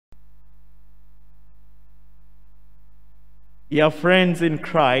Dear friends in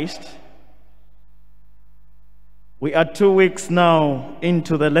Christ, we are 2 weeks now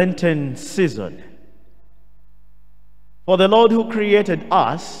into the Lenten season. For the Lord who created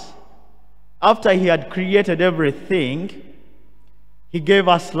us, after he had created everything, he gave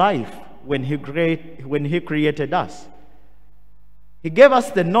us life when he created us. He gave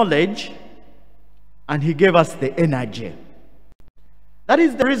us the knowledge and he gave us the energy. That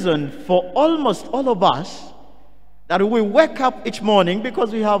is the reason for almost all of us that we wake up each morning,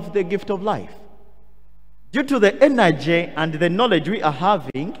 because we have the gift of life. Due to the energy and the knowledge we are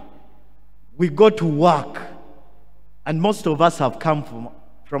having, we go to work. And most of us have come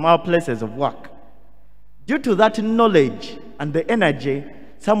from our places of work. Due to that knowledge and the energy,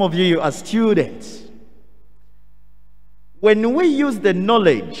 some of you are students. When we use the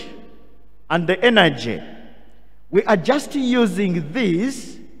knowledge and the energy, we are just using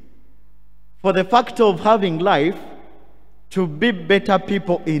this for the fact of having life to be better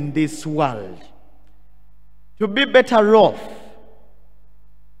people in this world, to be better off,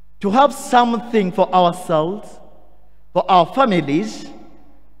 to have something for ourselves, for our families,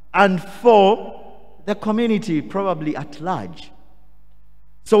 and for the community probably at large.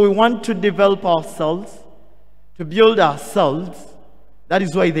 So we want to develop ourselves, to build ourselves. That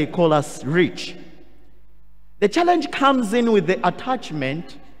is why they call us rich. The challenge comes in with the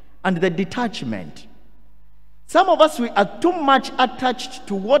attachment and the detachment. Some of us, we are too much attached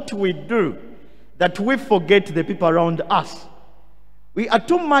to what we do that we forget the people around us. We are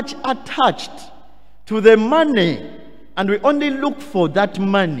too much attached to the money and we only look for that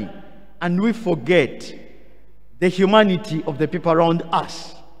money and we forget the humanity of the people around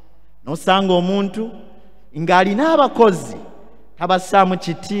us. No sango omuntu ingalina abakozi tabassamu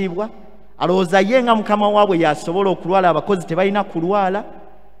kitiibwa alowooza ye nga mukama waabwe yasobola okulwala abakozi tebalina kulwala,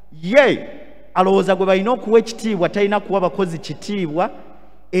 ye alowooza gwe balina okuwa ekitiibwa talina kuwa abakozi kitiibwa,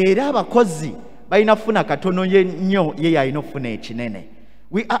 era abakozi balina kufuna katono nnyo ye yalina okufuna ekinene.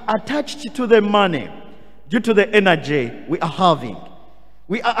 We are attached to the money due to the energy we are having.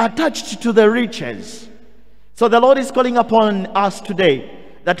 We are attached to the riches. So the Lord is calling upon us today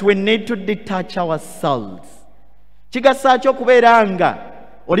that we need to detach ourselves. Kigasa kyo kubeera nga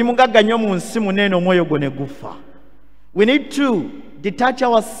oli mugagga nnyo mu nsi munene omwoyo gwo ne gufa. We need to detach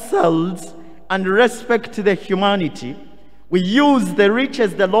ourselves and respect the humanity. We use the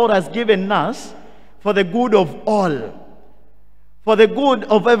riches the Lord has given us for the good of all, for the good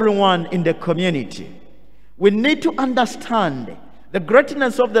of everyone in the community. We need to understand the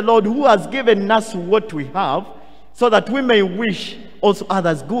greatness of the Lord who has given us what we have, so that we may wish also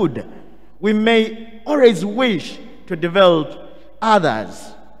others good. We may always wish to develop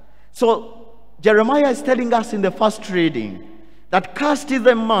others. So Jeremiah is telling us in the first reading that cursed is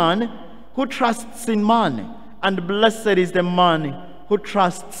the man who trusts in man, and blessed is the man who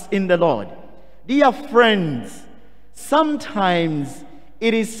trusts in the Lord. Dear friends, sometimes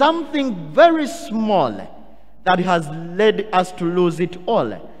it is something very small that has led us to lose it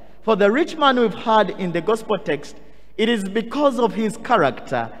all. For the rich man we've had in the gospel text, it is because of his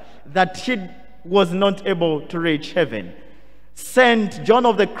character that he was not able to reach heaven. Saint John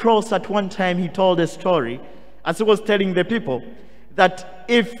of the Cross, at one time, he told a story as he was telling the people that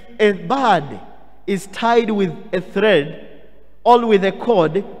if a bird is tied with a thread or with a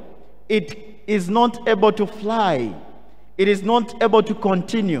cord, it is not able to fly. It is not able to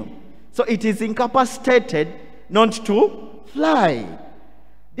continue. So it is incapacitated not to fly.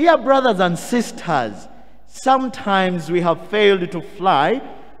 Dear brothers and sisters, sometimes we have failed to fly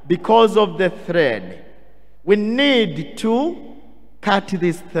because of the thread. We need to cut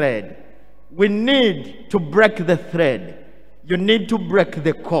this thread. We need to break the thread. You need to break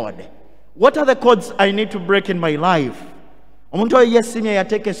the cord. What are the cords I need to break in my life? When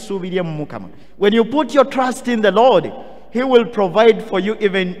you put your trust in the Lord, he will provide for you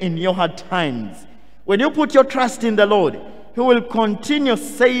even in your hard times. When you put your trust in the Lord, he will continue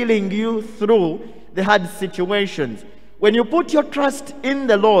sailing you through the hard situations. When you put your trust in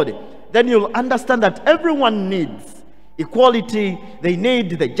the Lord, then you'll understand that everyone needs equality, they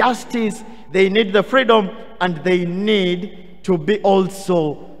need the justice, they need the freedom, and they need to be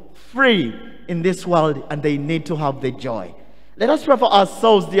also free in this world, and they need to have the joy. Let us pray for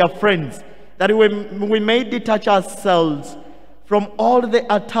ourselves, dear friends, that we may detach ourselves from all the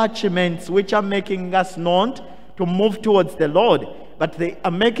attachments which are making us not to move towards the Lord, but they are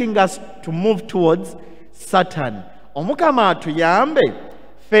making us to move towards Satan. Omukama tuyambe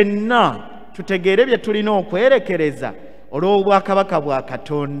fenna tutegeere bye tulina okwerekereza olw'obwakabaka bwa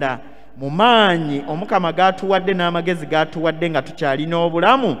Katonda mu maanyi Omukama gatuwadde n'amagezi gatuwadde nga tukyalina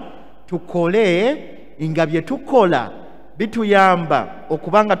obulamu, tukole nga bye tukola bituyamba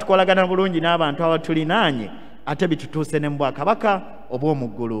okubanga tukolagana bulungi n'abantu abatulinaanye ate bitutuuse ne mu bwakabaka obw'omu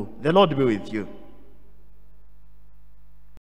ggulu. The Lord be with you.